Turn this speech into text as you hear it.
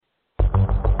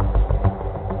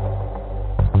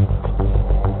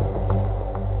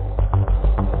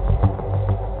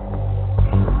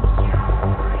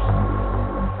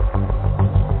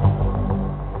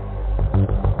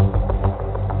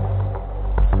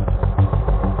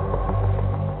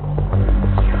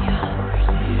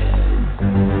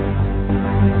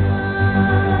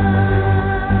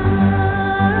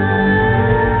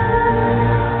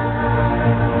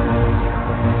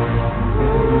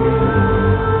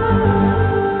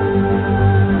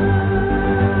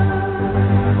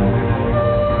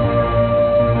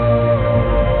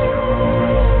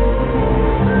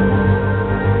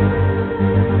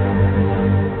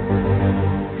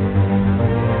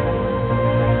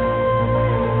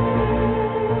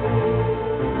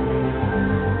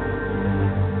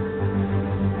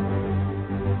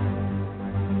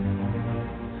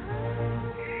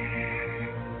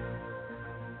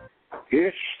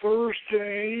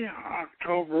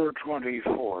October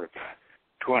 24th,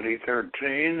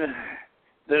 2013.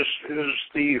 This is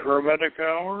the Hermetic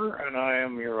Hour, and I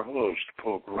am your host,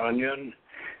 Poke Runyon.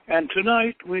 And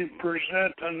tonight we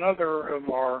present another of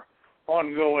our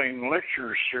ongoing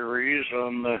lecture series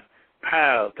on the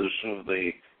paths of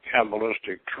the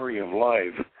Qabalistic Tree of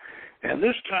Life. And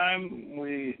this time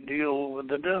we deal with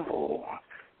the devil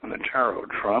and the tarot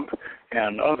trump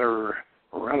and other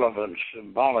relevant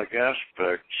symbolic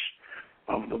aspects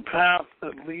of the path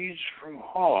that leads from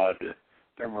Hod,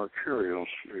 the Mercurial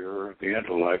Sphere, the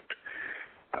intellect,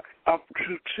 up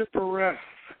to Tiphareth,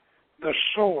 the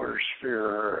solar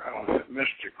sphere of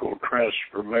mystical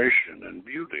transformation and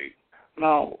beauty.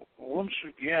 Now, once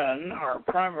again, our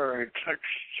primary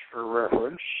texts for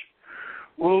reference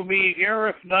will be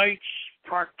Gareth Knight's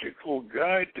Practical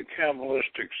Guide to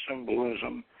Qabalistic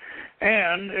Symbolism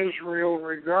and Israel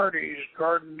Regardie's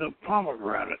Garden of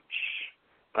Pomegranates.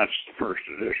 That's the first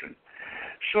edition.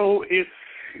 So if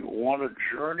you want a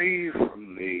journey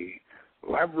from the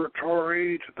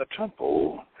laboratory to the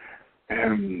temple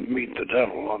and meet the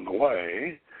devil on the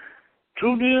way,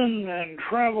 tune in and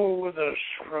travel with us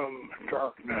from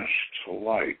darkness to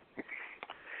light.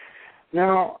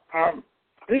 Now,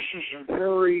 this is a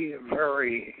very,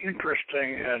 very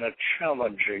interesting and a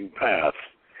challenging path.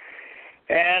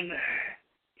 And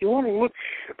you want to look,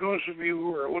 those of you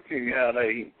who are looking at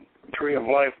a Tree of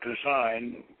Life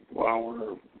design while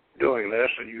we're doing this,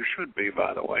 and you should be,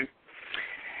 by the way,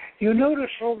 you notice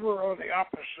over on the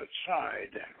opposite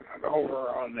side,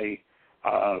 over on the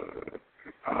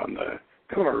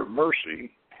Pillar of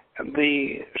Mercy,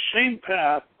 the same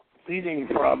path leading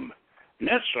from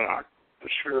Netzach, the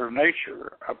sphere of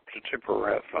nature, up to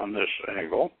Tiphareth on this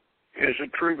angle, is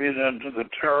attributed to the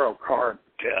tarot card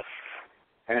Death.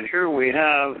 And here we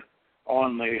have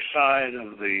on the side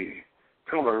of the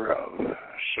Pillar of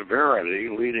Severity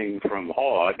leading from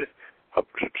Hod up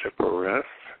to Tiphareth,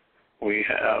 we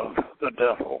have the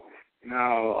devil.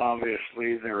 Now,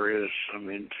 obviously, there is some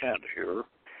intent here.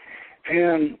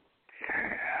 And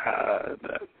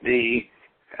the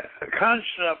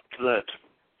concept that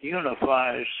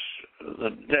unifies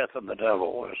the death and the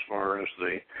devil as far as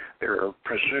their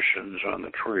positions on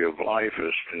the Tree of Life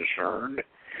is concerned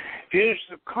is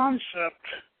the concept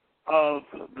of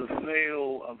the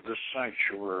veil of the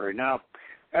sanctuary. Now,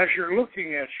 as you're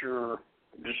looking at your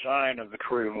design of the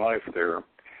Tree of Life there,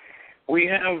 we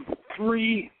have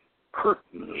three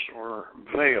curtains or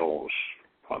veils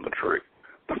on the tree.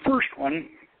 The first one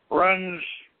runs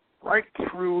right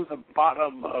through the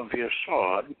bottom of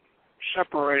Yesod,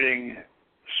 separating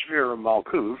sphere of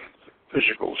Malkuth,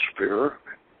 physical sphere,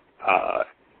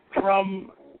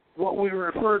 from what we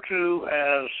refer to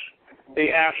as the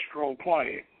astral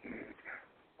plane,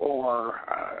 or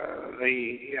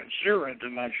the Zera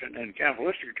dimension in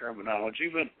Qabalistic terminology,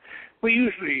 but we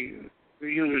usually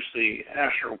use the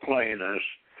astral plane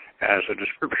as a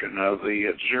description of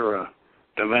the Zera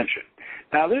dimension.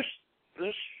 Now, this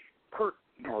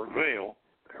curtain or veil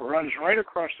runs right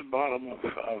across the bottom of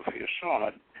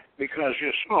Yesod, because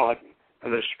Yesod,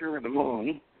 the sphere of the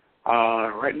moon,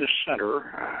 right in the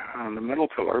center, on the middle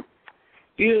pillar,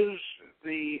 is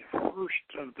the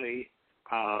first of the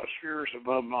spheres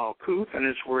above Malkuth, and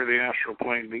it's where the astral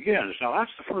plane begins. Now,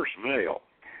 that's the first veil.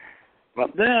 But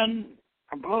then,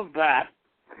 above that,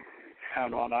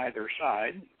 and on either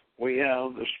side, we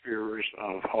have the spheres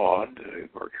of Hod, the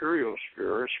Mercurial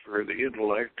Sphere, sphere of the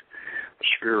intellect, the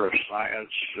sphere of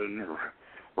science and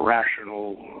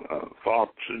rational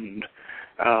thoughts, and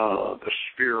the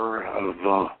sphere of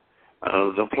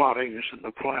the plottings and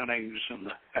the plannings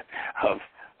and of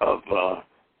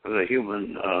the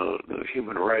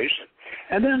human race.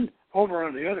 And then over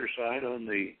on the other side, on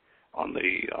the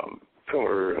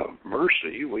Pillar of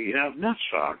Mercy, we have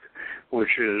Netzach, which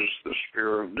is the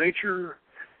sphere of nature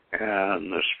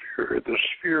and the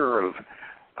sphere of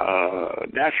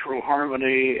natural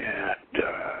harmony and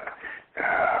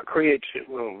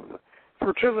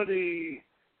fertility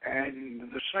and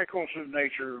the cycles of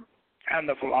nature and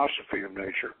the philosophy of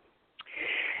nature.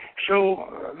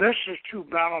 So this is two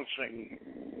balancing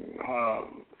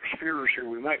spheres here.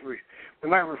 We might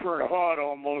refer to Hod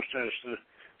almost as the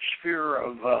sphere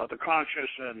of the conscious,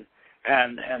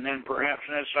 and then perhaps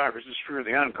Netzach is the sphere of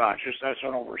the unconscious. That's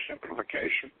an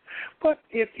oversimplification, but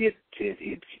it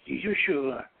gives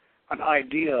you an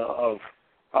idea of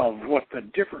what the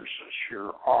differences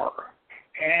here are.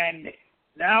 And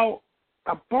now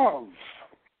above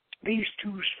these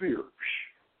two spheres,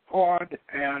 Hod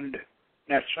and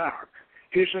Netzach,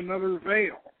 is another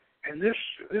veil, and this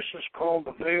is called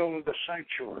the veil of the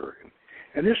sanctuary,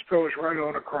 and this goes right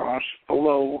on across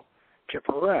below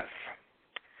Tiphareth.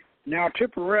 Now,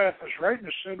 Tiphareth is right in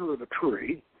the center of the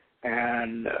tree,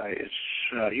 and it's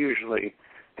usually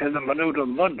in the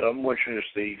minutum mundum, which is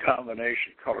the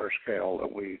combination color scale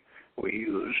that we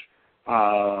use.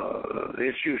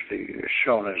 It's usually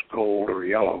shown as gold or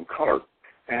yellow color,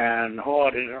 and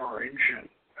Hod is orange, and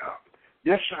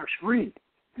Netzach's green.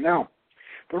 Now,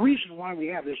 the reason why we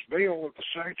have this veil of the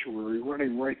sanctuary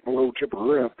running right below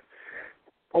Tiphareth,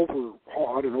 over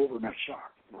Hod and over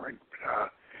Netzach, right,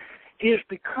 is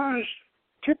because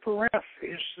Tiphareth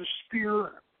is the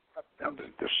sphere of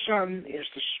the sun, is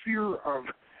the sphere of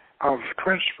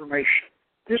transformation.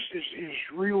 This is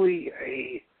really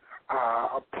a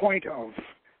point of,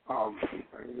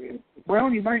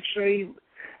 well, you might say,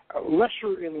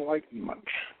 lesser enlightenment.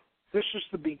 This is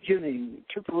the beginning.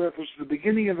 Tiphareth is the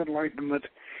beginning of enlightenment.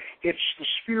 It's the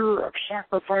sphere of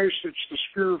sacrifice. It's the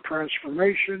sphere of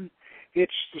transformation.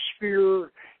 It's the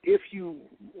sphere, if you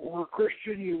were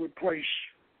Christian, you would place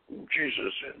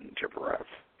Jesus in Tiphareth.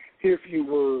 If you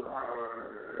were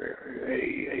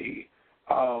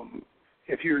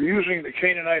if you're using the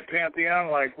Canaanite pantheon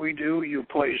like we do, you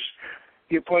place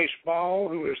Baal,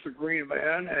 who is the green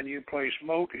man, and you place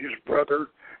Mot, his brother,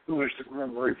 who is the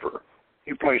grim reaper.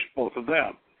 You place both of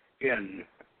them in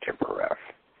Tiphareth.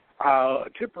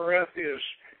 Tiphareth is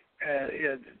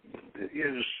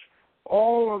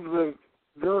all of the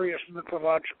various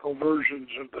mythological versions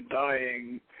of the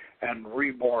dying and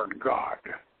reborn God.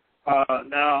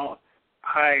 Now,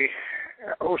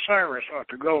 Osiris ought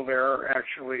to go there,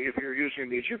 actually, if you're using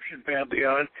the Egyptian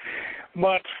pantheon,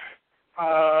 but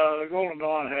the Golden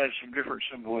Dawn had some different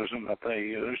symbolism that they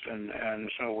used, and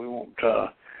so we won't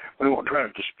try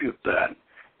to dispute that.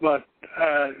 But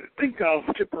think of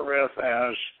Tiphareth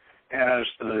as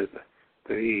the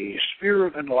sphere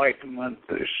of enlightenment,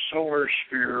 the solar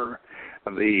sphere,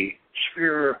 the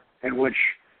sphere in which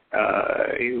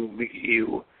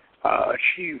you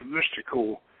achieve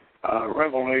mystical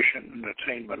revelation and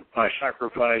attainment by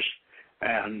sacrifice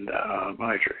and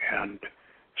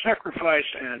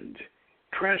sacrifice and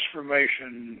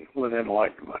transformation with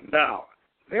enlightenment. Now,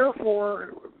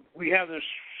 therefore, we have this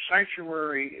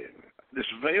sanctuary, this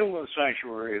veil of the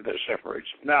sanctuary that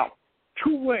separates them. Now,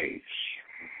 two ways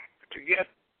to get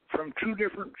from two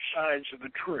different sides of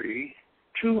the tree,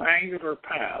 two angular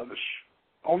paths.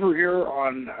 Over here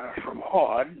on from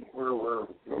Hod, where we're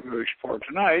going to explore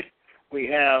tonight, we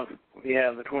have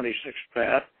the 26th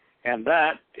path, and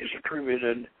that is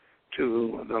attributed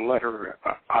to the letter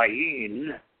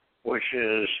Ayin, which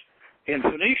is in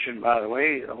Phoenician, by the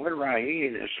way. The letter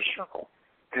Ayin is a circle,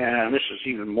 and this is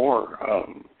even more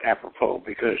apropos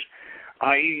because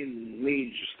Ayin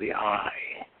means the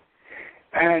eye.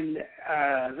 And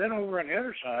then over on the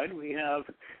other side, we have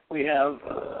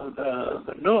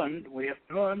the Nun. We have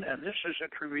Nun, and this is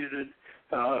attributed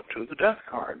to the death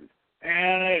card.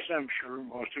 And as I'm sure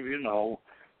most of you know,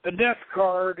 the death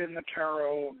card in the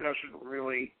tarot doesn't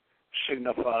really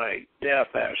signify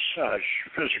death as such,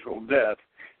 physical death.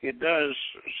 It does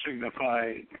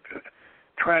signify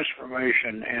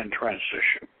transformation and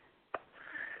transition.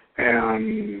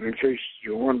 And in case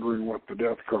you're wondering what the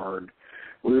death card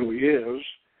really is,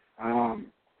 well,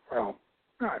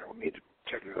 I don't need to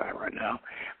tell you that right now,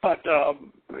 but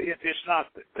it's not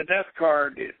the death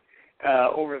card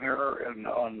over there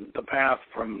on the path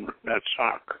from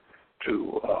Netzach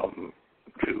to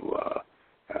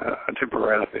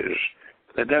Tiphareth is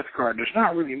the death card does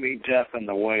not really mean death in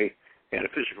the way in a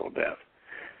physical death,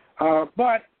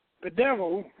 but the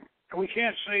devil. We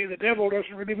can't say the devil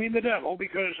doesn't really mean the devil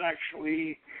because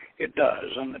actually it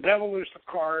does, and the devil is the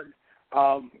card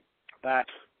that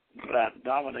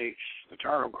dominates the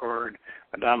tarot card,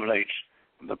 that dominates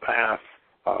the path,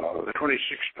 the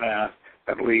 26th path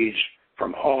that leads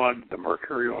from Hod, the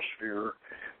Mercurial Sphere,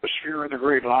 the sphere of the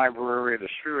Great Library, the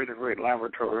sphere of the Great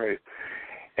Laboratory,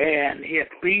 and it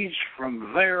leads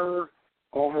from there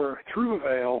over through the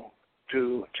veil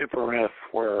to Tiphareth,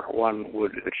 where one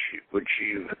would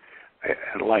achieve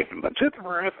enlightenment.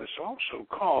 Tiphareth is also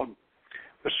called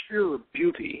the sphere of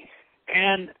beauty,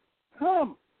 and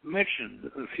I'll mention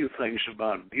a few things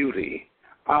about beauty.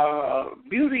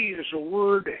 Beauty is a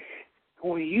word,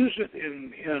 when we use it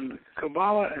in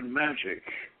Kabbalah and magic,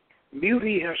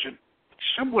 beauty has a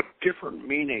somewhat different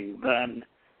meaning than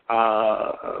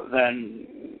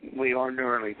we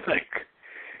ordinarily think.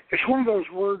 It's one of those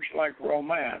words like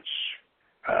romance.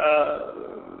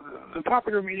 The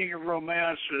popular meaning of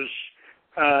romance is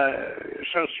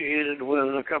associated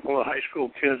with a couple of high school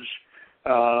kids,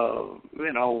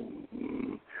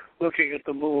 looking at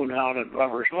the moon out at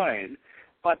Lover's Lane.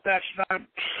 But that's not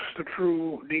the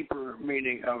true, deeper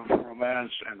meaning of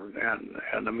romance and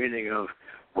the meaning of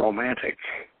romantic.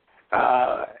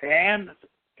 and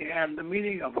the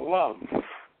meaning of love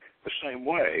the same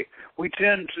way. We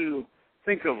tend to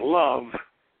think of love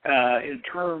in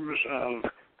terms of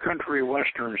country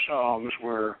western songs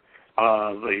where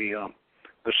the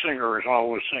singer is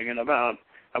always singing about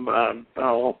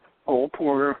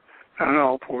poor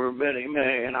Betty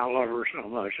May, and I love her so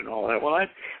much and all that. Well,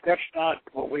 that's not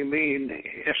what we mean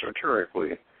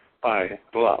esoterically by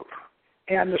love.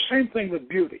 And the same thing with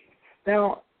beauty.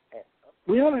 Now,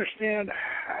 we understand,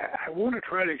 I want to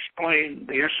try to explain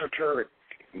the esoteric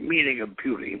meaning of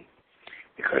beauty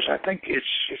because I think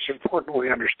it's important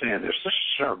we understand this. This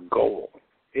is our goal,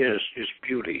 is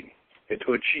beauty,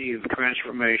 to achieve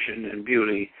transformation and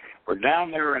beauty. We're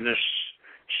down there in this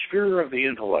sphere of the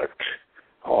intellect,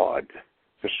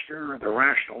 the sphere of the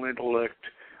rational intellect,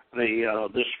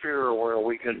 the sphere where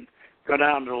we can go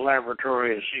down to the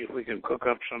laboratory and see if we can cook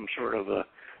up some sort of a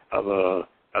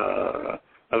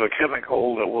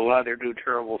chemical that will either do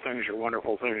terrible things or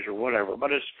wonderful things or whatever.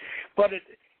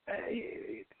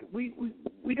 We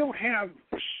don't have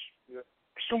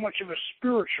so much of a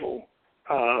spiritual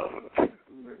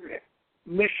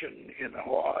mission in the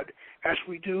Hod as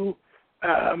we do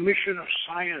a mission of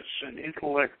science and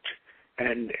intellect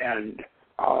and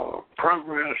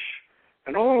progress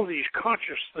and all of these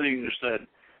conscious things that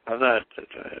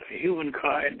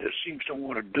humankind seems to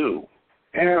want to do.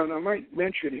 And I might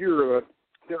mention here that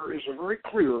there's a very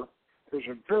clear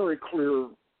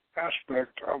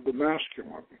aspect of the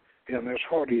masculine in this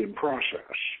Hodian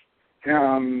process.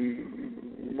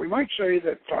 And we might say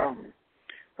that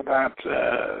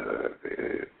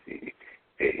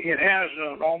it has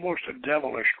almost a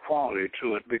devilish quality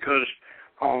to it because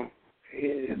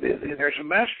there's a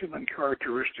masculine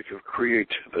characteristic of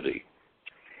creativity.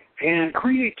 And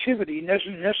creativity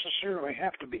doesn't necessarily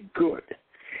have to be good.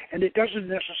 And it doesn't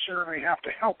necessarily have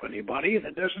to help anybody, and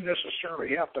it doesn't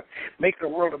necessarily have to make the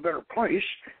world a better place.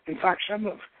 In fact, some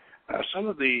of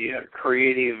the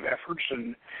creative efforts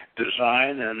in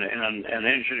design and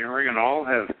engineering and all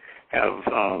have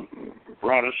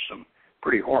brought us some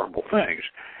pretty horrible things.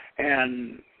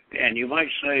 And you might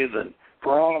say that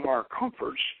for all of our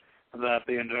comforts that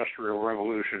the Industrial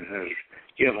Revolution has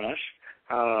given us,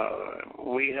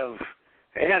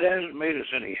 it hasn't made us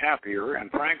any happier,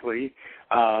 and frankly,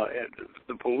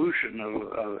 the pollution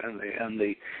and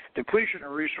the depletion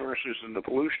of resources and the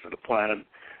pollution of the planet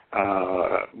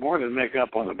more than make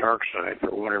up on the dark side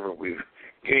for whatever we've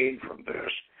gained from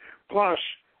this. Plus,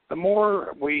 the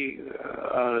more we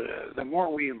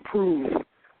improve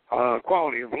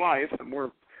quality of life,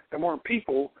 the more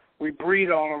people we breed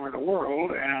all over the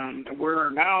world, and where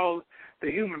now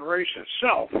the human race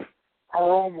itself are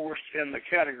almost in the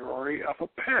category of a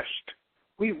pest.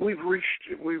 We've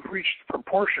reached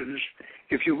proportions.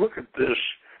 If you look at this,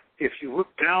 if you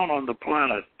look down on the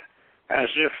planet as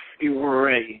if you were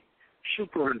a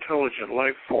super intelligent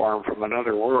life form from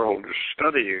another world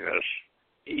studying us,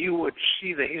 you would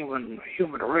see the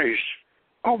human race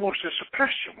almost as a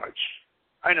pestilence.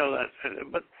 I know that,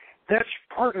 but that's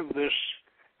part of this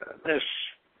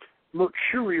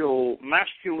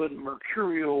masculine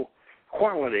mercurial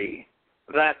quality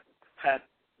that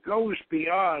goes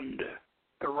beyond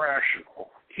the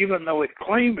rational. Even though it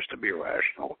claims to be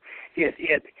rational,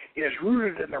 it is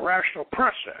rooted in the rational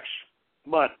process.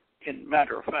 But in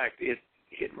matter of fact, it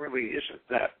really isn't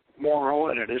that moral,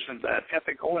 and it isn't that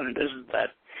ethical, and it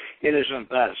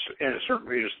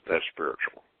certainly isn't that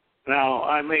spiritual. Now,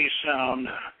 I may sound,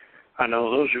 I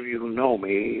know those of you who know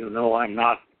me, you know I'm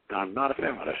not a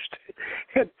feminist,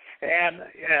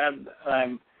 and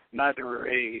I'm neither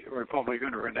a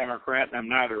Republican or a Democrat, and I'm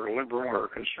neither a liberal or a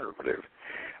conservative.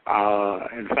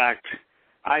 In fact,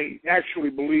 I actually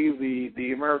believe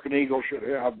the American eagle should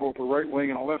have both a right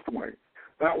wing and a left wing.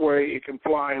 That way it can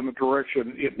fly in the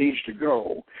direction it needs to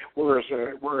go, whereas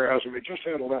if it just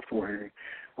had a left wing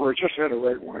or it just had a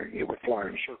right wing, it would fly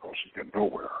in circles and get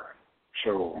nowhere.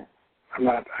 So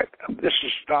this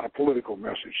is not a political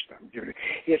message that I'm giving.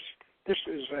 This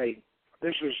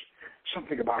is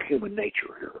something about human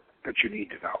nature here that you need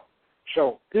to know.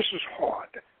 So this is Hod.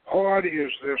 Hod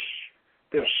is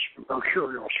this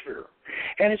Mercurial Sphere.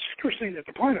 And it's interesting that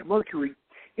the planet Mercury,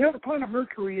 the planet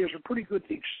Mercury is a pretty good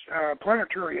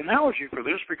planetary analogy for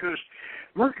this because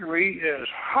Mercury is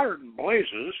hotter than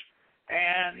blazes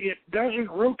and it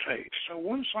doesn't rotate. So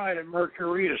one side of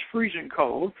Mercury is freezing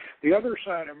cold, the other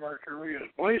side of Mercury is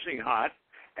blazing hot,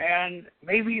 and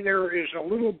maybe there is a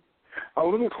little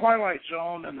twilight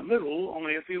zone in the middle,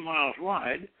 only a few miles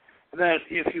wide, that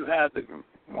if you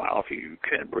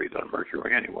can't breathe on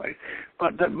Mercury anyway,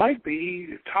 but that might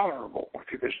be tolerable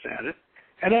if you could stand it,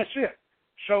 and that's it.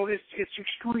 So it's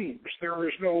extremes. There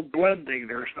is no blending.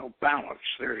 There's no balance.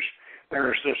 There's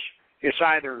this. It's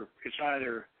either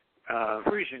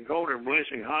freezing cold or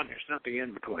blazing hot. There's nothing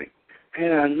in between.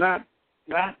 And that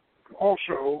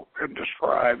also can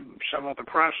describe some of the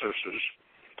processes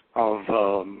of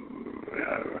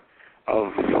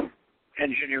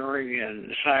engineering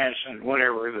and science and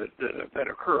whatever that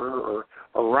occur or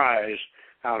arise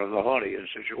out of the Hodian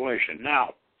situation.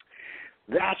 Now,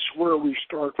 that's where we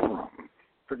start from,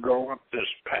 to go up this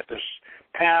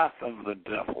path of the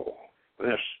devil,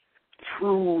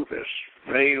 through this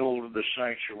veil of the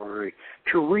sanctuary,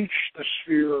 to reach the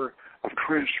sphere of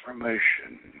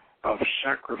transformation, of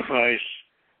sacrifice,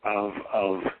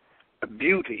 of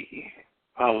beauty,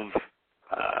 of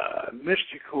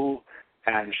mystical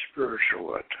and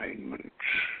spiritual attainment.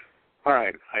 All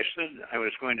right, I said I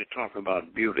was going to talk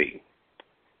about beauty.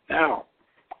 Now,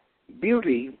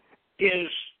 beauty is,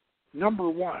 number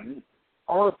one,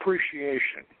 our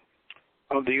appreciation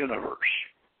of the universe,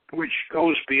 which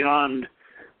goes beyond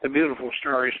the beautiful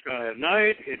starry sky at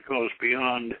night. It goes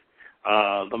beyond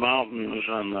the mountains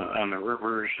and the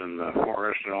rivers and the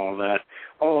forest and all that.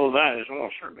 All of that is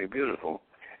all certainly beautiful.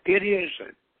 It is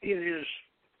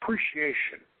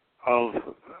appreciation of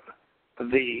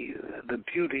the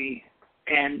beauty,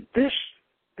 and this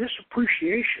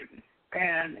appreciation,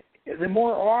 and the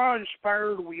more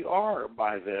awe-inspired we are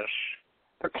by this,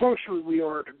 the closer we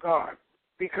are to God.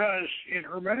 Because in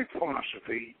Hermetic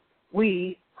philosophy,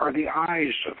 we are the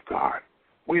eyes of God.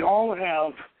 We all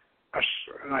have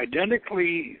an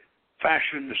identically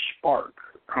fashioned spark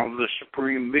of the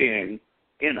Supreme Being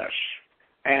in us.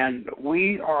 And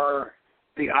we are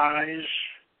the eyes,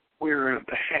 we're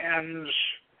the hands,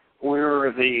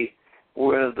 we're the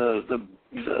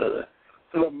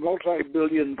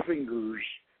multi-billion fingers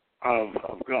of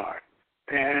God.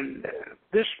 And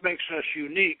this makes us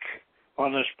unique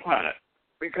on this planet.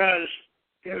 Because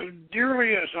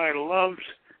dearly as I loved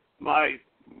my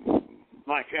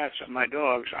cats and my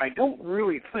dogs, I don't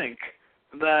really think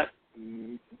that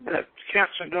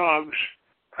cats and dogs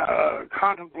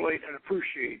contemplate and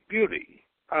appreciate beauty.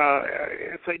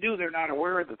 If they do, they're not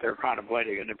aware that they're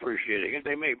contemplating and appreciating it.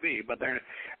 They may be, but they're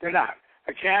not.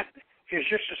 A cat is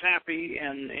just as happy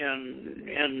in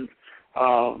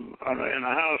a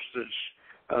house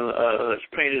that's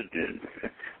painted in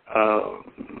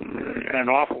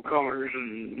awful colors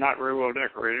and not very well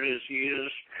decorated as he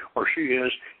is or she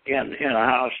is in a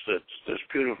house that's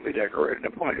beautifully decorated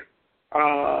and appointed.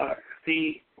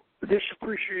 This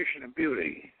appreciation of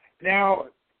beauty. Now,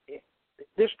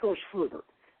 this goes further.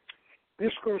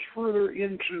 This goes further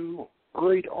into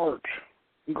great art,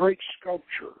 great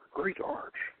sculpture, great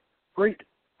art, great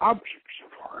objects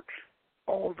of art,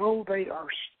 although they are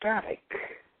static.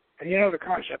 And you know the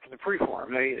concept of the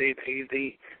preform.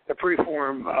 The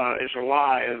preform is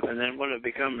alive, and then when it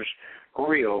becomes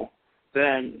real,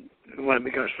 then when it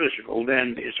becomes physical,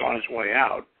 then it's on its way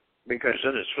out because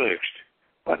then it's fixed.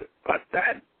 But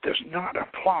that does not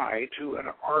apply to an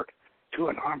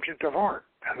object of art.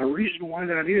 And the reason why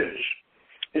that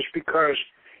is because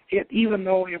even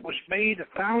though it was made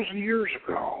 1,000 years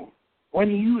ago,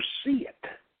 when you see it,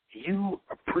 you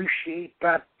appreciate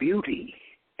that beauty.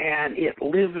 And it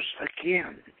lives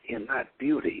again in that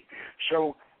beauty.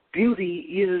 So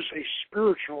beauty is a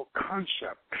spiritual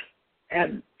concept.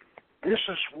 And this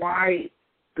is why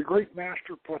the great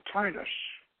master Plotinus,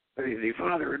 the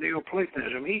father of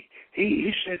Neoplatonism,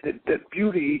 he said that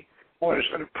beauty was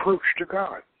an approach to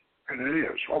God. And it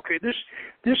is. Okay, this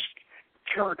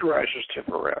characterizes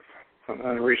Tiphareth.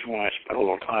 And the reason why I spent a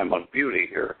little time on beauty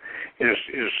here is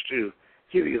to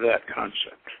give you that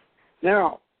concept.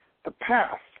 Now, the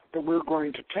path that we're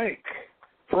going to take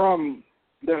from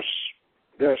this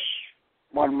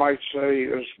one might say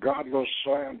is godless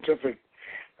scientific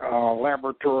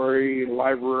laboratory,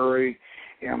 library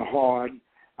in Hod,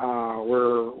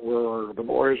 where the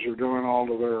boys are doing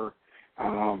all of their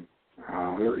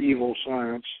evil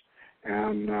science,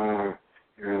 and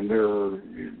they're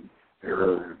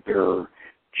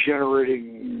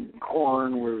generating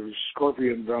corn with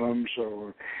scorpion venom,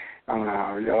 so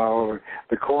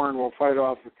the corn will cut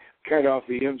off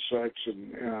the insects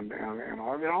and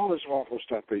all this awful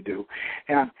stuff they do,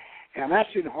 and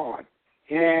that's in Hod.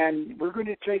 And we're going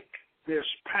to take this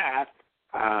path,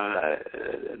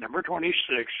 number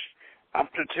 26, up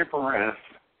to Tiphareth,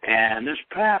 and this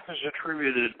path is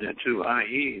attributed to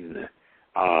Ayin,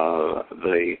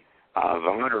 the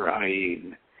letter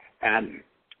Ayin. And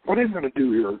what I'm going to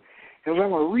do here is I'm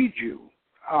going to read you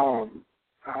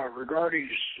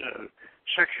Regardie's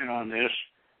section on this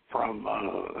from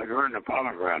the Garden of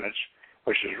Pomegranates,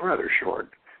 which is rather short,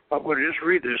 But we'll just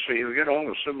read this so you get all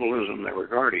the symbolism that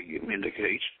Regardie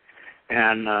indicates.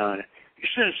 And he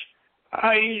says,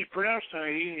 Ayin, pronounced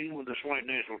Ayin with a slight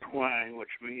nasal twang, which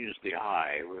means the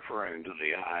eye, referring to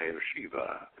the eye of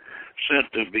Shiva,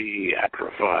 said to be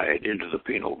atrophied into the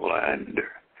pineal gland.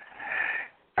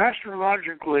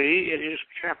 Astrologically, it is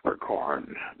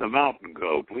Capricorn, the mountain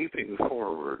goat, leaping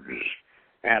forwards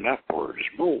and upwards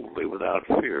boldly without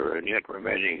fear, and yet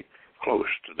remaining close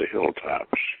to the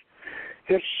hilltops.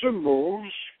 Its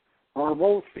symbols are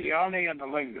both the Ani and the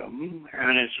Lingam,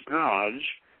 and its gods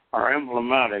are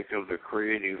emblematic of the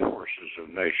creative forces of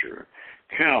nature.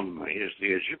 Chem is the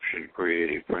Egyptian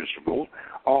creative principle,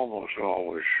 almost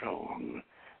always shown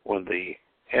with the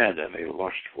head of a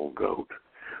lustful goat.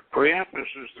 Priapus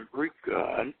is the Greek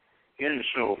god,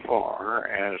 insofar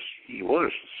as he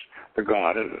was the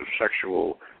god of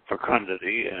sexual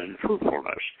fecundity and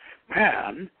fruitfulness.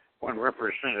 Pan, when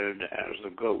represented as the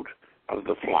goat of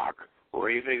the flock,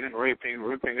 raving and raping,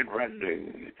 ripping and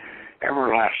rending,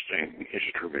 everlasting is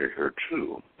attributed here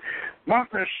too.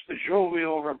 Bacchus, the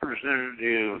jovial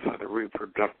representative of the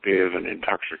reproductive and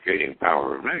intoxicating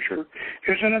power of nature,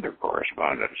 is another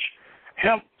correspondence.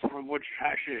 Hemp, from which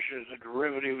hashish is a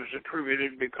derivative, is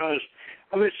attributed because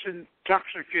of its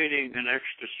intoxicating and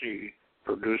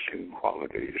ecstasy-producing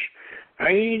qualities.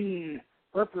 Ayin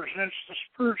represents the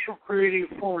spiritual creative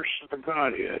force of the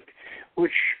Godhead,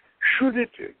 which, should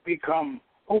it become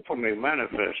openly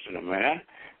manifest in a man,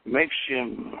 makes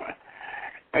him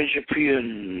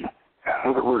Egyptian, in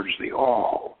other words, the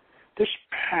all. This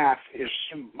path is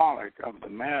symbolic of the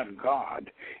mad God,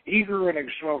 eager and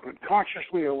exalted,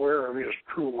 consciously aware of his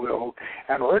true will,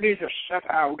 and ready to set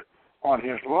out on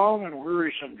his long and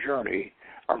wearisome journey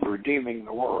of redeeming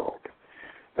the world.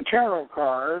 The tarot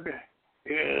card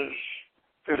is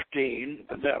 15,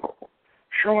 the devil,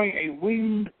 showing a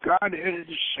winged, god-headed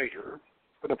satyr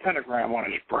with a pentagram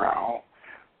on his brow,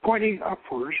 pointing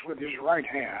upwards with his right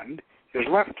hand, his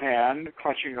left hand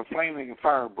clutching a flaming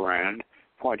firebrand,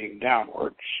 pointing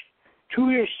downwards. To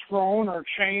his throne are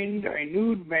chained a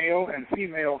nude male and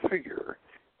female figure,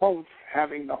 both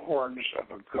having the horns of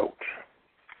a goat.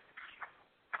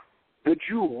 The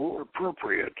jewel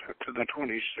appropriate to the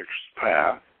 26th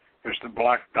path is the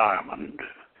black diamond,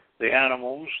 the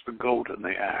animals, the goat, and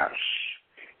the ass.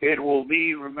 It will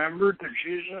be remembered that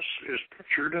Jesus is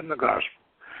pictured in the Gospel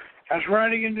as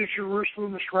riding into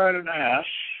Jerusalem astride an ass,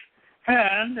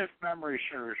 and, if memory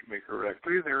serves me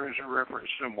correctly, there is a reference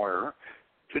somewhere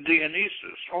to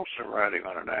Dionysus also riding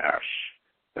on an ass.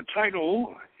 The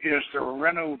title is The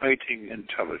Renovating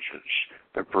Intelligence.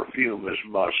 The perfume is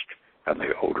musk, and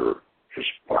the odor is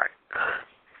black.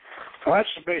 So that's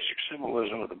the basic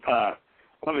symbolism of the path.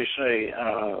 Let me say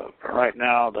right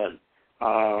now that,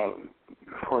 of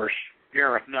course,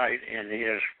 Gareth Knight, in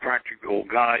his practical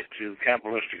guide to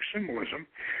Qabalistic Symbolism,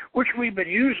 which we've been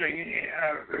using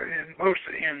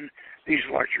in these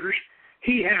lectures,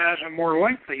 he has a more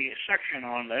lengthy section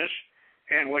on this,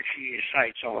 in which he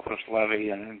cites Eliphas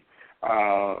Levi and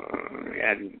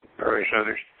various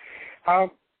others.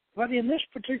 But in this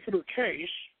particular case,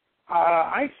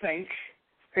 I think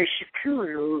a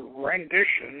superior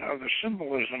rendition of the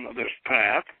symbolism of this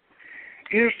path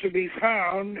is to be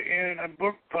found in a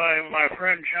book by my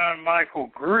friend John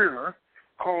Michael Greer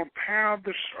called Paths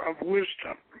of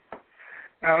Wisdom.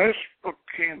 Now, this book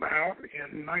came out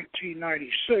in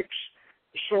 1996,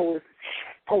 so it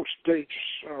postdates,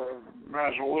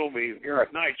 as it will be,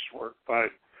 Gareth Knight's work by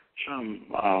some,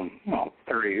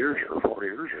 30 years or 40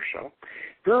 years or so.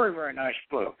 Very, very nice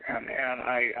book, and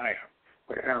I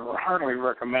heartily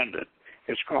recommend it.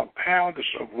 It's called Paths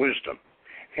of Wisdom,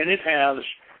 and it has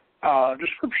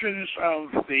descriptions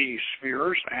of the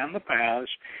spheres and the paths.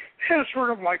 It's sort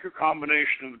of like a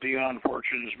combination of Dion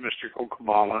Fortune's mystical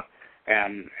Kabbalah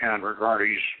and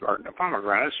Regardie's Garden of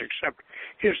Pomegranates, except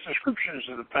his descriptions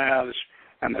of the paths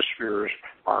and the spheres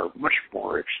are much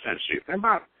more extensive. They're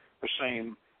about the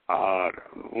same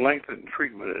length and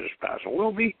treatment as Basil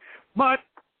will be, but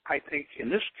I think in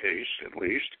this case, at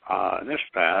least, in this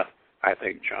path, I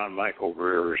think John Michael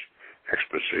Greer's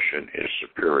exposition is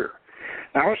superior.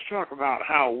 Now let's talk about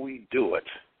how we do it,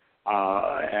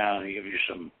 and give you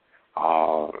some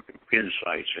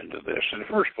insights into this. In the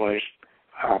first place,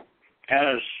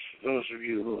 as those of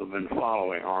you who have been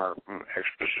following our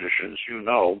expositions, you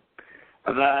know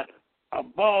that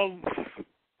above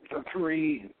the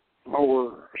three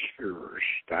lower spheres,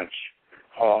 that's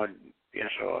Hod,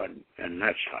 Yesod, and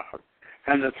Netzach,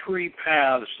 and the three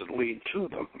paths that lead to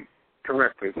them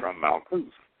directly from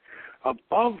Malkuth,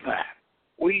 above that,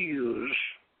 we use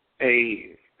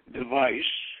a device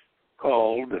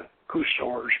called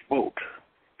Cusor's boat.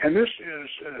 And this is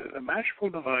a magical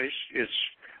device. It's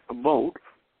a boat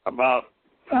about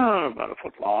a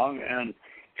foot long, and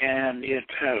it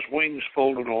has wings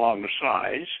folded along the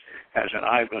sides, has an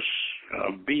ibis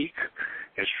beak.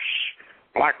 It's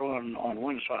black on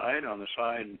one side, on the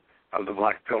side of the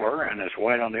black pillar, and it's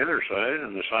white on the other side,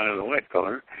 on the side of the white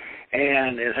pillar.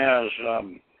 And it has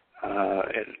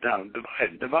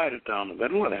it's divided down the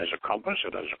middle. It has a compass.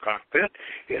 It has a cockpit.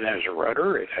 It has a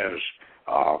rudder. It has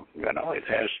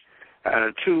it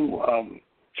has two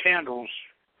candles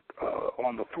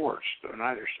on the thwarts on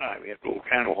either side. We have little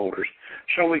candle holders,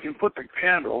 so we can put the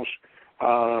candles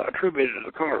attributed to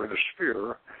the color of the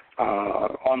sphere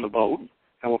on the boat,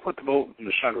 and we'll put the boat in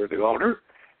the center of the altar,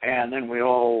 and then we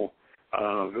all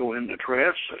go into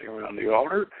trance sitting around the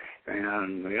altar,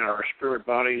 and our spirit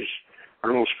bodies,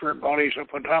 our little spirit bodies,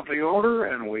 up on top of the altar,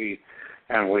 and we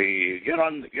get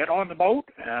on the boat,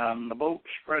 and the boat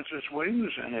spreads its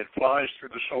wings, and it flies through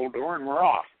the soul door, and we're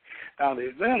off. Now, the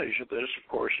advantage of this, of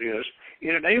course, is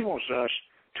it enables us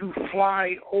to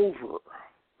fly over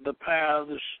the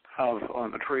paths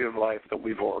on the tree of life that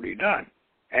we've already done.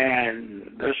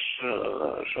 And this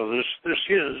is this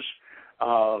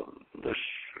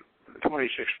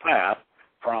 26th path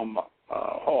from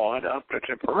Hod up to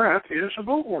Tiphareth is a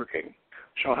boat working.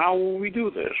 So how will we do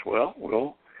this? Well,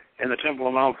 in the Temple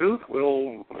of Malkuth,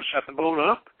 we'll set the boat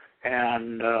up,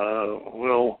 and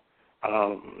we'll,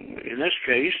 in this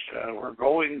case, we're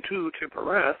going to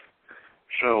Tiphareth,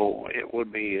 so it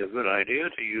would be a good idea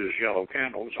to use yellow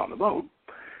candles on the boat,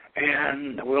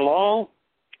 and we'll all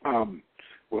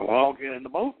get in the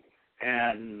boat,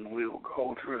 and we'll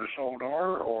go through the soul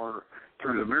door or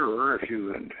through the mirror. If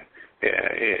you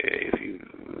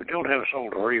don't have a soul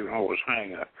door, you can always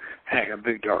hang a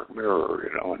big dark mirror,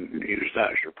 and use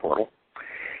that as your portal.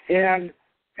 And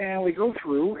we go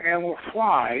through, and we'll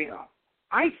fly.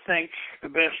 I think the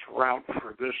best route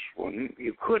for this one,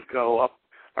 you could go up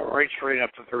right straight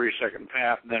up the 32nd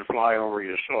path, and then fly over,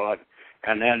 you saw it,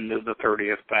 and then do the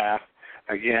 30th path.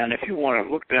 Again, if you want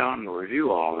to look down and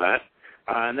review all that,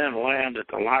 and then land at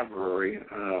the library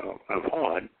of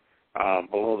Hod,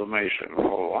 below the Mesa,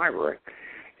 below the library,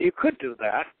 you could do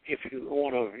that if you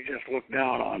want to just look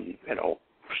down on,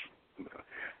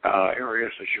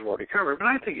 areas that you've already covered. But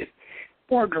I think it's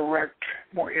more direct,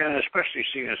 especially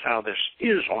seeing as how this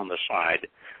is on the side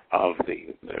of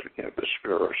the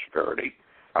sphere of severity,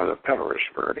 or the pillar of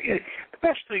severity. The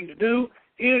best thing to do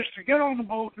is to get on the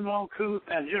boat in Malkuth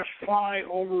and just fly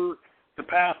over the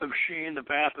path of Sheen, the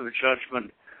path of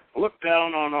judgment, look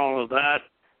down on all of that,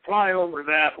 fly over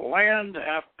that, land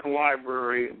at the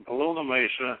library below the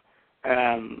Mesa,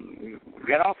 and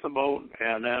get off the boat,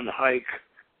 and then hike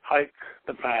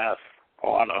the path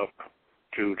on up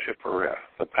to Tiphareth,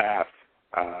 the path,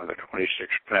 the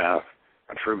 26th path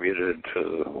attributed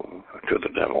to the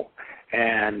devil,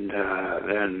 and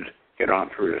then get on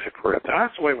through to Tiphareth.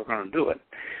 That's the way we're going to do it.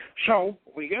 So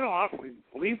we get off, we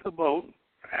leave the boat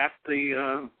at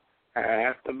the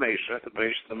Mesa, at the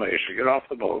base of the Mesa, get off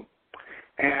the boat,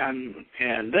 and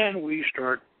then we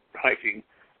start hiking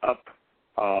up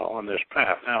on this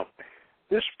path. Now,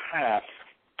 this path,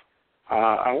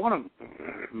 I want to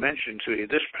mention to you,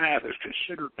 this path is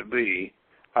considered to be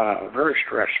very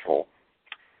stressful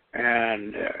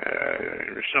and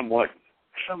somewhat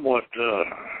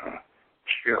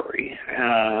scary.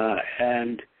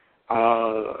 And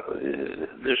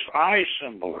this eye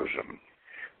symbolism.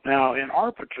 Now, in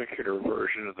our particular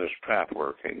version of this path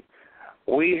working,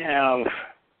 we have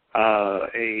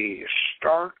a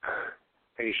stark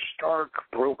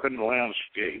broken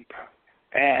landscape,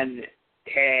 and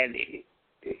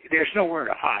there's nowhere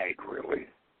to hide, really,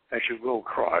 as you go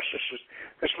across.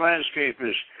 This landscape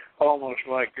is almost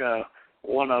like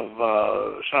one of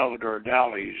Salvador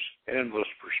Dali's endless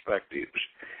perspectives,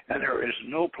 and there is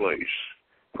no place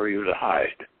for you to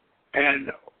hide.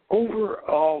 And over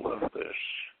all of this,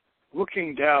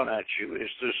 looking down at you, is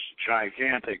this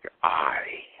gigantic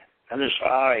eye. And this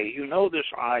eye,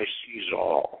 this eye sees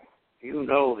all.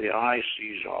 The eye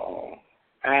sees all.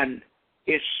 And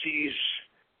it sees,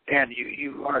 and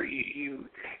you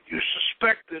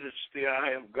suspect that it's the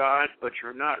eye of God, but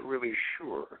you're not really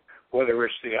sure whether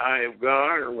it's the eye of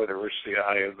God or whether it's the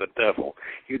eye of the devil.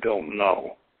 You don't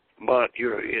know. But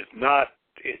it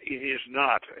is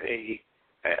not a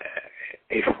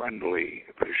friendly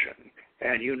vision.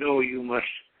 And you must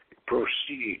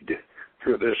proceed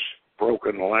through this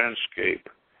broken landscape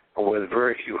with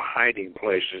very few hiding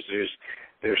places.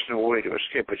 There's no way to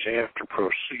escape it. You have to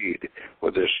proceed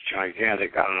with this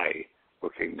gigantic eye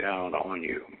looking down on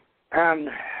you.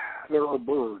 And there are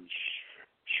birds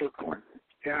circling,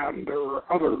 and there are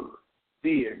other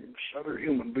beings, other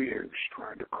human beings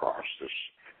trying to cross this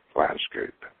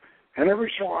landscape. And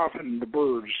every so often the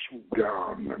birds swoop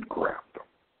down and grab them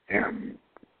and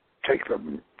take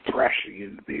them thrashing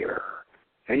into the air.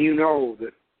 And you know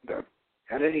that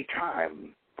at any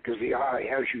time, because the eye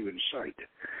has you in sight,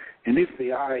 and if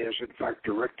the eye is in fact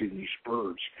directing these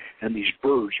birds, and these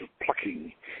birds are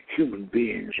plucking human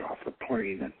beings off the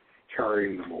plane and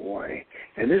carrying them away,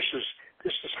 and this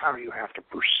is how you have to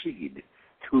proceed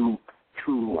through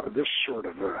this sort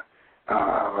of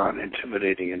an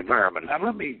intimidating environment. Now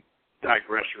let me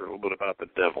digress here a little bit about the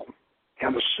devil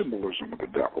and the symbolism of the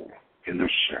devil in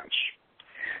this sense.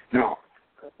 Now,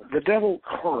 the devil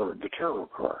card, the tarot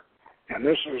card, and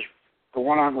this is the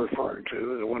one I'm referring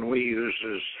to, the one we use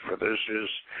for this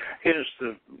is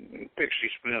the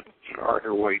Pixie Smith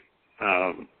Arthur Waite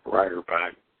Rider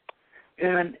pack.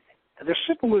 And the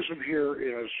symbolism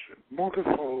here is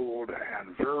multifold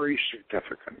and very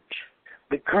significant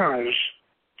because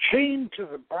chained to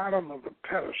the bottom of the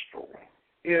pedestal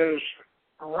is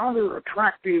a rather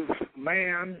attractive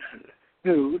man,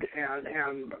 nude,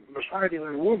 and beside him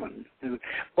a woman.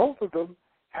 Both of them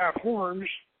have horns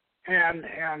and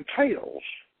tails,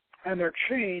 and they're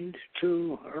chained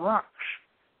to rocks.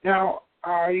 Now,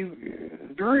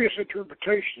 various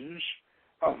interpretations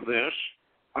of this,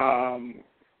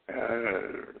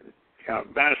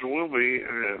 Basil Wilby,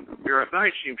 Gareth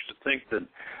Knight seems to think that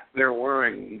they're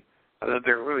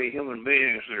really human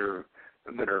beings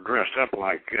that are dressed up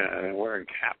like wearing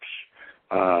caps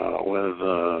with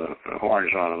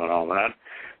horns on them and all that.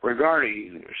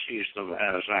 Regardie sees them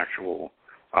as actual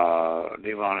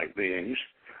demonic beings,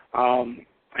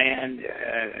 and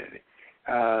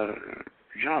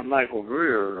John Michael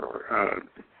Greer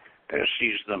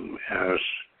sees them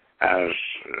as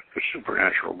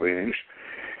supernatural beings.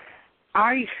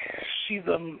 I see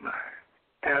them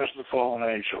as the fallen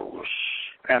angels,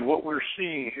 and what we're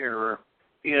seeing here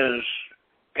is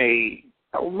a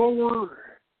lower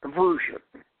version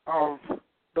of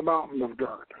the mountain of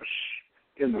darkness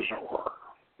in the Zohar.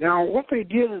 Now, what they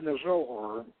did in the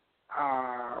Zohar,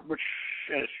 which,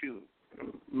 as you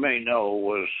may know,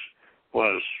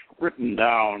 was written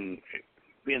down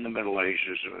in the Middle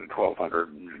Ages in 1200,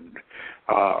 in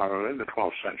the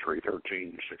 12th century,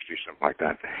 1360, something like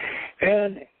that.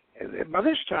 And by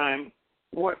this time,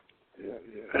 what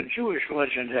a Jewish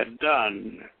legend had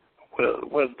done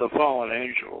with the fallen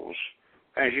angels,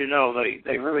 as you know,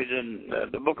 they really didn't.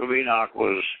 The Book of Enoch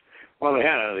was, well, they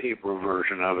had a Hebrew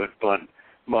version of it, but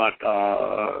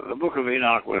the Book of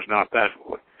Enoch was not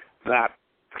that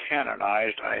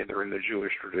canonized either in the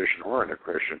Jewish tradition or in the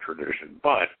Christian tradition.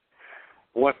 But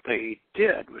what they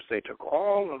did was they took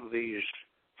all of these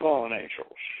fallen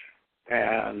angels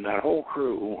and that whole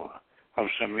crew of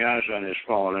Semyaza and his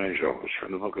fallen angels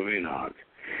from the Book of Enoch,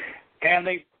 and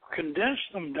they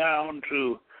condensed them down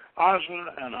to Azza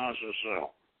and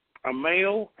Azazel, a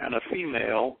male and a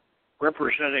female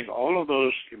representing all of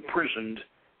those imprisoned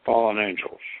fallen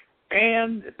angels.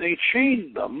 And they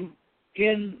chained them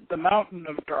in the mountain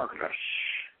of darkness.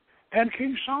 And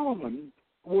King Solomon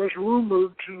was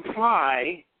rumored to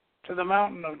fly to the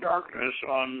mountain of darkness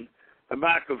on the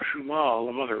back of Shumal,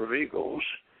 the mother of eagles.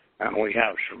 And we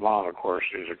have Shumal, of course,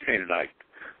 is a Canaanite.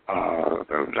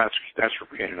 That's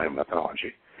from Canaanite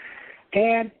mythology.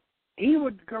 And he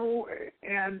would go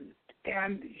and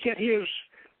get his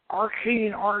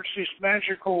arcane arts, his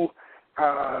magical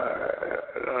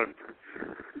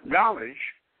knowledge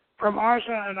from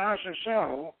Azza and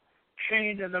Azazel,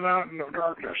 chained in the mountain of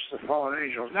darkness, the fallen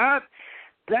angels. Now,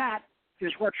 that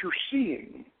is what you're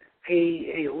seeing,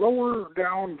 a lower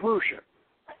down version.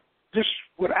 This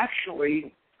would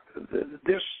actually,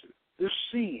 this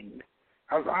scene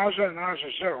of Azza and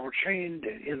Azazel chained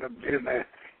in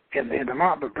the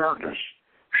mountain of darkness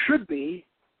should be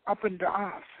up in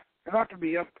Da'ath. It ought to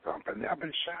be up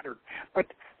in Saturn.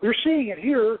 But you're seeing it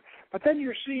here, but then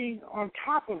you're seeing on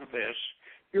top of this,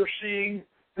 you're seeing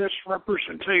this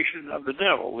representation of the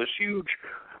devil, this huge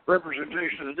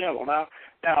representation of the devil. Now,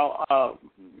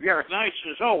 Gareth Knight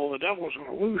says, oh, well, the devil's an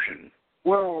illusion.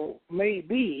 Well,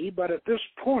 maybe, but at this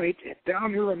point,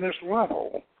 down here in this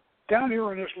level,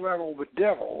 the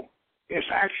devil is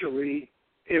actually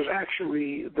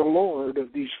the Lord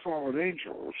of these fallen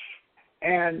angels.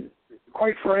 And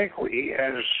quite frankly,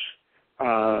 as at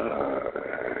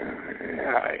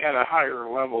a higher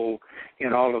level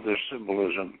in all of this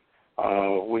symbolism,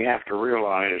 we have to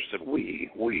realize that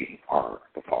we are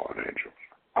the fallen angels.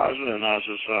 Azza and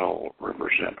Azazel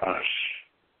represent us,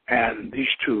 and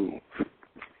these two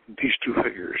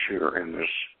figures here in this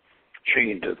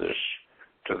chained to this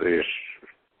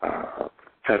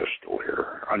pedestal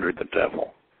here under the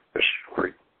devil, this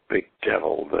big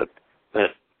devil that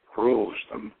rules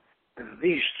them. And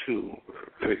these two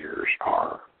figures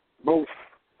are both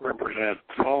represent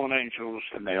fallen angels,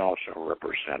 and they also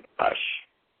represent us.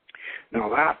 Now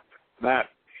that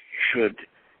should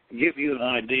give you an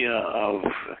idea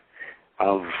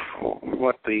of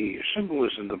what the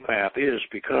symbolism of the path is,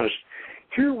 because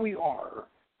here we are.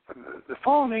 The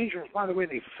fallen angels, by the way,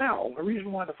 they fell. The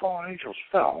reason why the fallen angels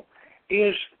fell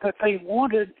is that they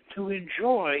wanted to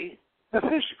enjoy the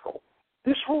physical.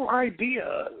 This whole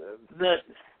idea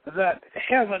that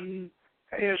heaven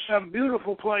is some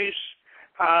beautiful place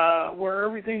where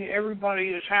everybody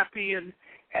is happy and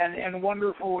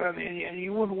wonderful, and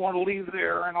you wouldn't want to leave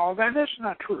there and all that, that's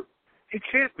not true. It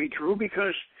can't be true,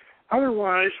 because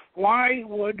otherwise, why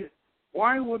would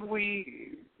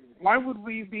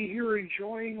we be here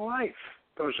enjoying life?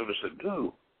 Those of us that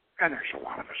do, and there's a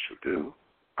lot of us who do.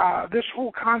 This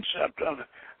whole concept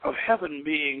of heaven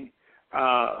being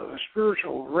the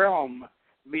spiritual realm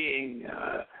being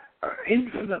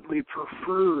infinitely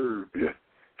preferred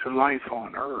to life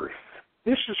on earth.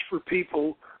 This is for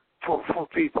people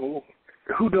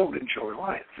who don't enjoy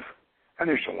life, and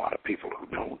there's a lot of people who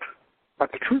don't.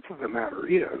 But the truth of the matter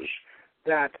is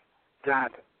that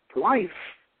life,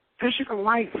 physical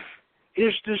life,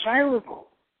 is desirable.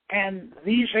 And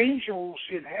these angels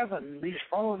in heaven, these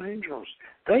fallen angels,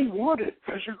 they wanted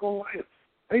physical life.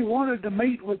 They wanted to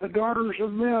mate with the daughters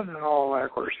of men and all that.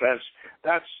 Of course, that's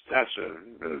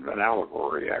an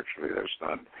allegory. Actually, that's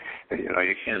not.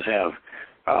 You can't have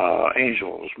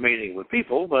angels mating with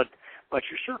people, but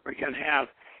you certainly can have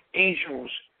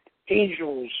angels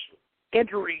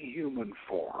entering human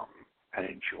form and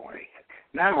enjoying it.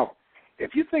 Now,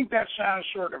 if you think that sounds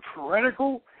sort of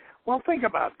heretical, well, think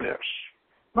about this.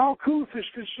 Malkuth is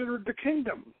considered the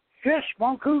kingdom. Yes,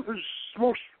 Malkuth is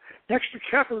most next to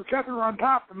Kether on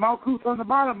top, and Malkuth on the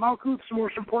bottom. Malkuth's the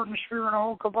most important sphere in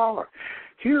all Kabbalah.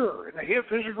 Here, in the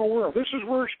physical world, this is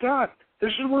where it's done.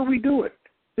 This is where we do it.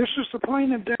 This is the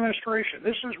plane of demonstration.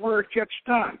 This is where it gets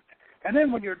done. And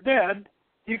then when you're dead,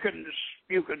 you can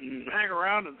hang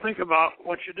around and think about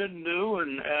what you didn't do,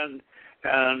 and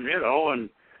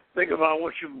think about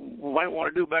what you might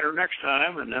want to do better next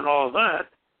time, and all of that.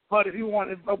 But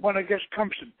when it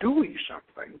comes to doing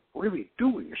something, really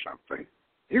doing something,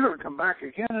 you're going to come back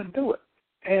again and do it.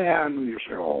 And you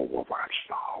say, oh, well, that's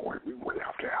not what we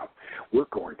have to have. We're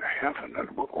going to heaven,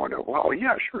 and we're going to, well,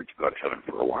 yeah, sure, you go to heaven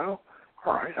for a while.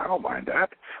 All right, I don't mind that.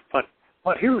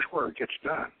 But here's where it gets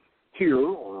done. Here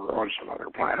or on some other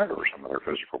planet or some other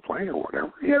physical plane or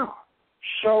whatever, yeah.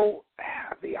 So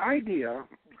the idea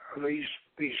of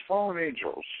these fallen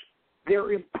angels,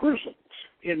 they're imprisoned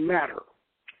in matter.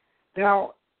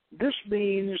 Now, this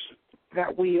means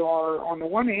that we are, on the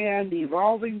one hand,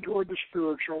 evolving toward the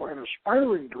spiritual and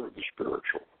aspiring toward the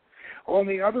spiritual. On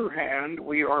the other hand,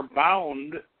 we are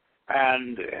bound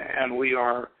and we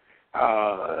are,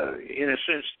 in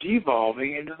a sense,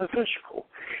 devolving into the physical.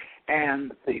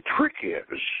 And the trick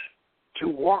is to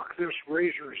walk this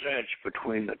razor's edge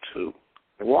between the two.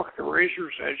 To walk the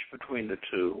razor's edge between the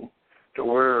two, to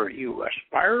where you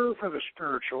aspire for the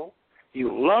spiritual, you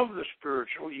love the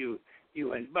spiritual,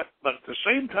 but at the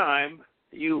same time,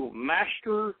 you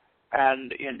master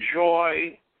and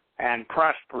enjoy and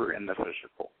prosper in the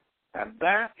physical. And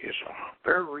that is a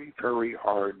very, very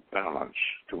hard balance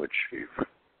to achieve,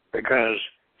 because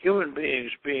human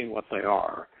beings, being what they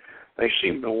are, they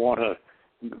seem to want to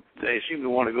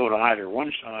go to either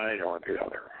one side or the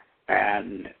other.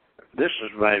 And this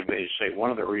is, I may say, one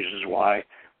of the reasons why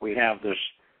we have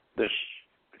this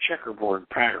checkerboard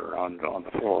pattern on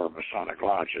the floor of Masonic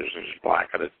lodges. Is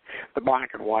the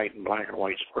black and white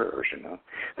squares.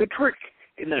 The trick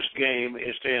in this game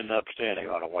is to end up standing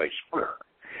on a white square,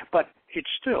 but it's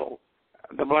still,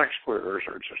 the black squares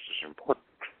are just as important.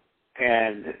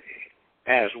 And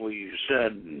as we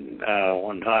said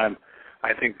one time,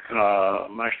 I think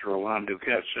Maestro Alain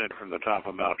Duquette said from the top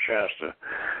of Mount Shasta,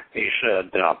 he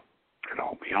said,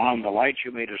 beyond the light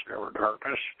you may discover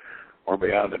darkness, or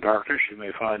beyond the darkness you may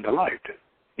find the light.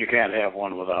 You can't have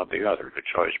one without the other. The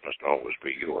choice must always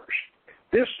be yours.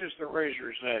 This is the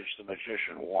razor's edge the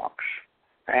magician walks.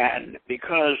 And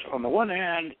because, on the one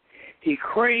hand, he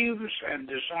craves and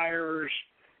desires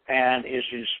and is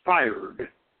inspired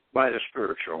by the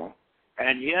spiritual,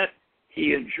 and yet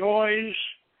he enjoys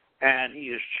and he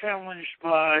is challenged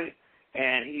by,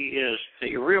 and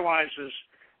he realizes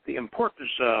the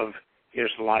importance of his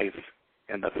life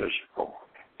in the physical.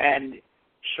 And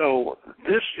so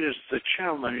this is the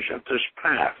challenge of this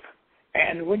path.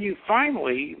 And when you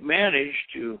finally manage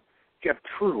to get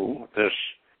through this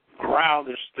ground,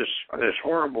 this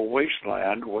horrible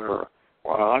wasteland where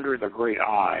under the great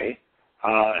eye,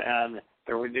 and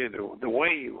the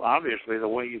way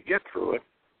you get through it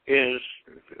is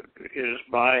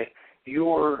by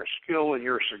your skill and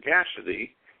your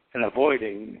sagacity in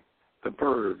avoiding the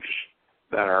birds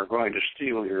that are going to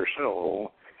steal your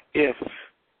soul if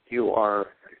you are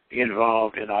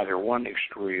involved in either one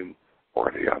extreme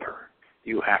or the other.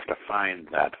 You have to find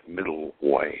that middle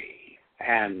way,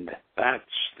 and that's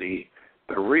the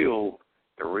real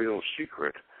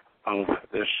secret of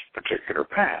this particular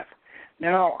path.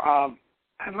 Now,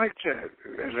 I'd like to,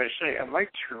 as I say,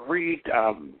 read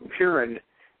here in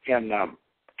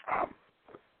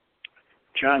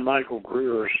John Michael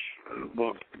Greer's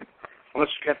book.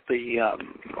 Let's get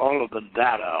all of the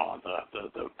data on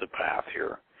the path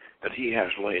here that he has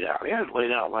laid out. He has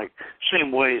laid out like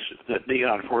same ways that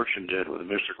Neon Fortune did with the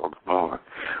mystical Kabbalah.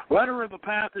 Letter of the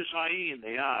path is Ayin,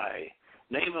 the eye.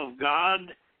 Name of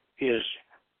God is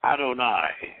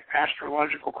Adonai.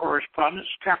 Astrological correspondence,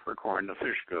 Capricorn, the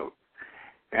fish goat.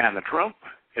 And the trump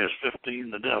is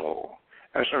 15, the devil.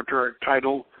 Esoteric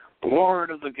title, Lord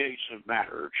of the gates of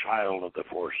matter, child of the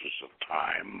forces of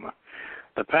time.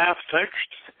 The path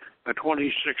text, the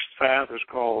 26th path, is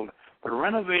called the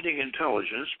renovating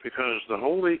intelligence because the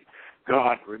Holy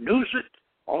God renews it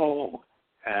all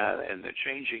and the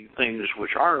changing things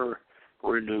which are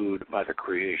renewed by the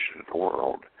creation of the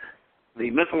world. The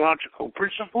mythological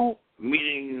principle,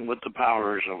 meeting with the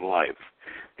powers of life.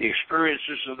 The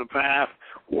experiences of the path,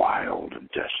 wild and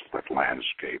desolate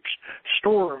landscapes,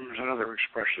 storms and other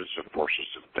expressions of forces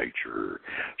of nature,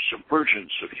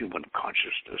 submergence of human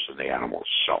consciousness in the animal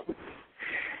self.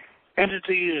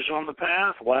 Entities on the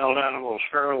path, wild animals,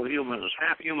 feral humans,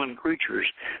 half-human creatures,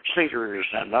 satyrs,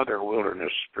 and other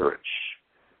wilderness spirits,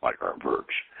 like our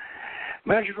birds.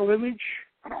 Magical image,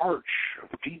 an arch of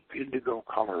deep indigo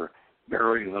color,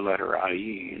 bearing the letter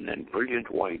Ayin in brilliant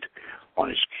white on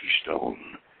its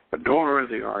keystone. The door of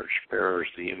the arch bears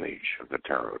the image of the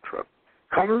tarot trip.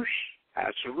 Colors,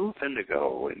 Absolute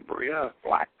indigo in Bria,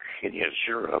 black in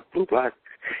Yetzirah, blue-black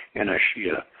in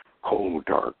Ashia, cold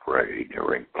dark gray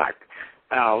during black.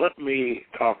 Now let me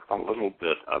talk a little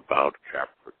bit about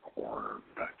Capricorn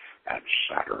and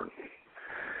Saturn.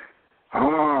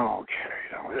 Okay,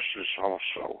 now this is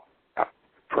also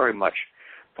very much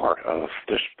part of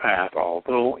this path,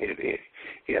 although it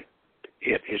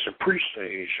is a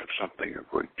presage of something a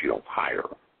great deal higher.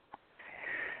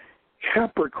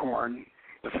 Capricorn,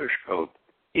 the fish goat,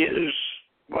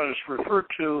 was referred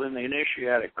to in the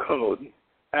initiatic code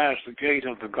as the gate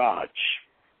of the gods.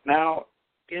 Now,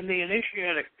 in the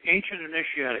ancient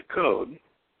initiatic code,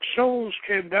 souls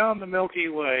came down the Milky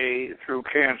Way through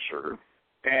Cancer,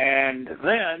 and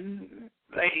then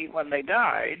when they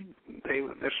died,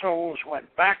 the souls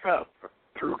went back up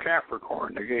through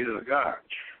Capricorn, the gate of the gods.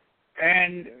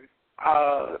 And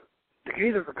the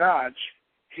gate of the gods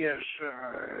is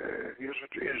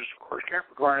of course,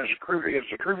 Capricorn is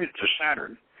attributed to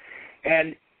Saturn,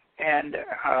 and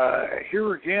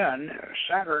here again,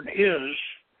 Saturn is,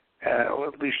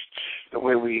 at least the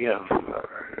way we have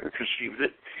conceived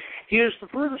it, he is the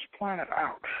furthest planet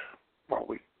out. Well,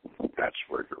 that's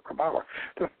where your Kabbalah,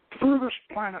 the furthest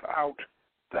planet out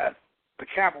that the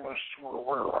Kabbalists were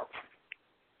aware of.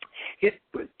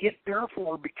 It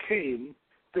therefore became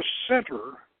the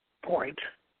center point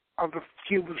of the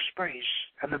cube of space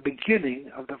and the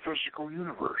beginning of the physical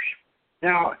universe.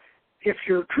 Now, if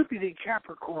you're attributing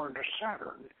Capricorn to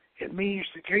Saturn, it means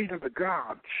the gate of the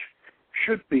gods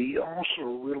should be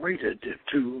also related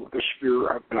to the sphere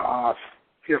of Da'ath,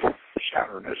 if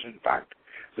Saturn is in fact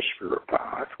the sphere of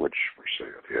Da'ath, which we say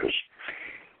it is.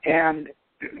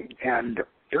 And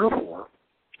therefore,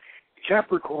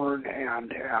 Capricorn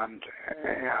and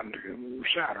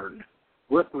Saturn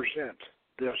represent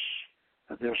this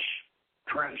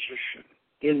transition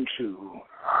into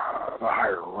the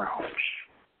higher realms.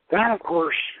 That, of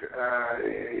course,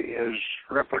 is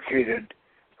replicated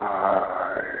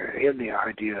in the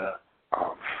idea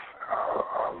of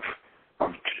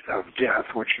death,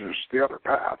 which is the other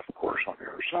path, of course, on the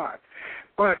other side.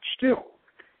 But still,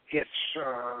 it's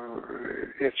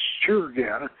here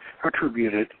again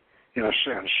attributed, in a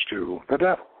sense, to the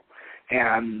devil,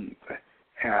 and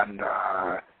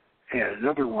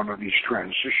another one of these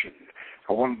transitions,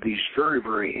 one of these very,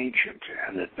 very ancient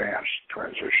and advanced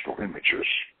transitional images.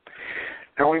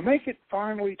 Now we make it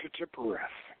finally to Tiphareth.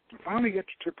 We finally get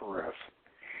to Tiphareth.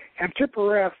 And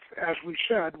Tiphareth, as we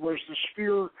said, was the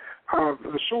sphere of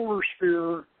the solar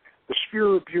sphere, the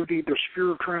sphere of beauty, the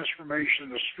sphere of transformation,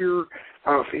 the sphere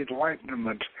of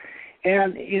enlightenment.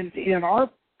 And in our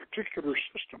particular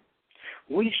system,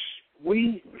 we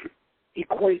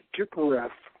equate Tiphareth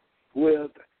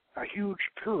with a huge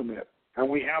pyramid. And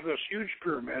we have this huge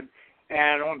pyramid,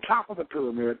 and on top of the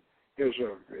pyramid is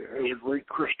a great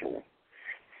crystal.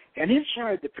 And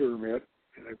inside the pyramid,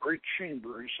 in a great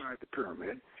chamber inside the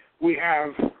pyramid, we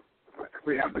have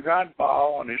the god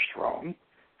Baal on his throne,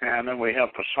 and then we have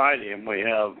beside him we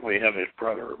have his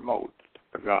brother Mot,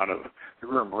 the god of the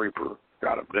Grim Reaper,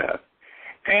 god of death.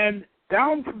 And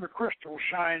down from the crystal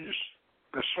shines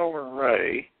the solar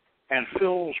ray and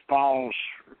fills Baal's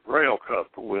rail cup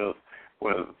with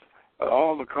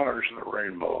all the colors of the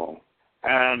rainbow.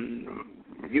 And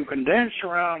you can dance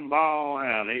around Baal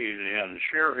and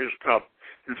share his cup,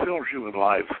 and fills you with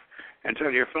life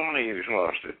until you're finally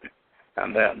exhausted.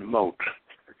 And then Mot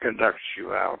conducts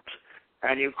you out.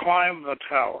 And you climb the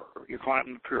tower, you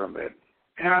climb the pyramid.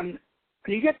 And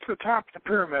when you get to the top of the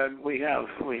pyramid, we have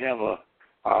a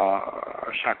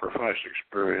sacrifice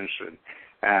experience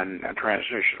and a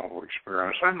transitional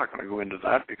experience. I'm not going to go into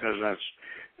that because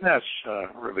that's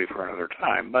really for another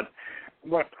time. But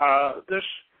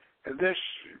this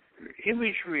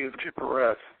imagery of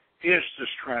Tiphareth is this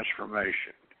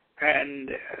transformation and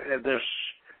this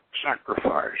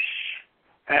sacrifice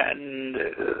and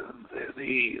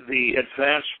the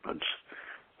advancement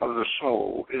of the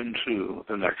soul into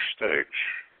the next stage.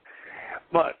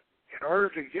 But in order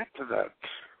to get to that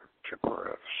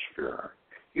Tiphareth sphere,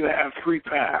 you have three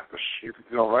paths. You can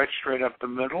go right straight up the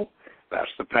middle.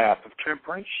 That's the path of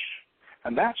temperance,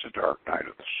 and that's a dark night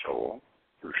of the soul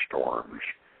through storms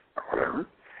or whatever.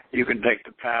 You can take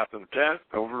the path of death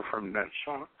over from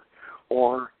Netzach,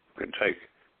 or you can take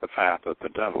the path of the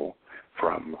devil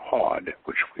from Hod,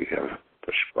 which we have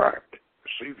described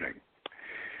this evening.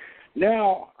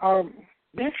 Now,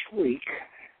 next week,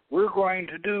 we're going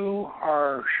to do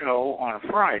our show on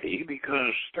Friday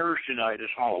because Thursday night is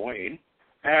Halloween,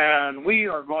 and we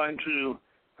are going to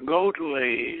go to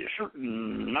a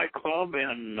certain nightclub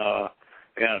in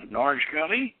Orange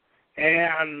County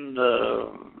and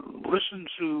listen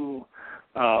to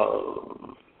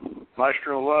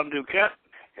Maestro Lon Duquette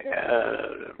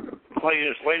play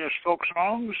his latest folk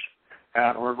songs,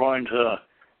 and we're going to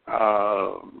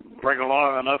bring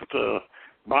along enough to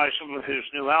buy some of his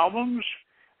new albums,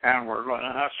 and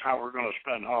that's how we're going to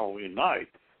spend Halloween night.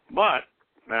 But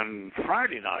then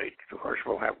Friday night, of course,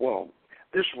 we'll have,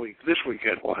 this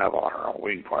weekend we'll have our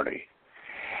Halloween party.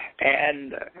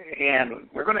 And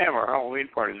we're going to have our Halloween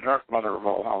party. The dark mother of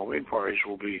all Halloween parties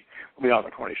will be on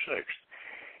the 26th.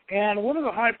 And one of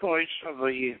the high points of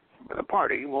the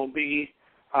party will be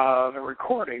the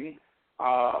recording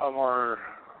of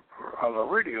a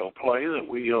radio play that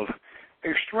we have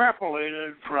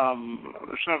extrapolated from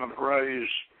the Seventh Ray's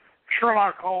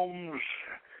Sherlock Holmes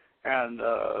and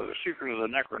the Secret of the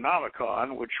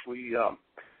Necronomicon, which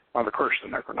the Curse of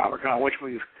the Necronomicon, which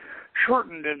we've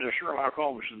shortened into Sherlock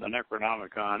Holmes and the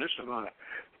Necronomicon. It's about a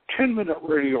 10-minute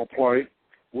radio play,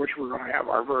 which we're going to have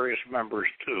our various members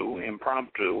do,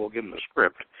 impromptu. We'll give them the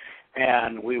script,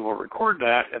 and we will record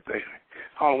that at the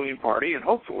Halloween party, and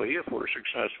hopefully, if we're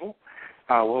successful,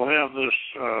 we'll have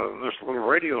this little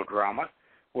radio drama,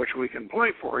 which we can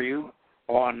play for you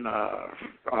on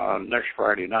next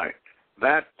Friday night.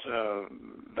 That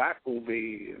will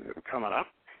be coming up,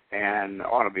 and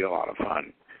ought to be a lot of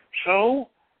fun. So,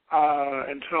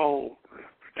 until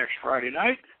next Friday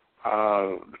night,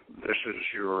 this is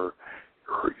your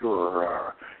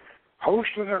host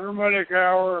of the Hermetic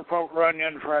Hour, Poke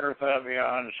Runyon, Frederick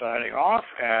Avion, signing off,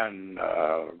 and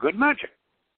good magic.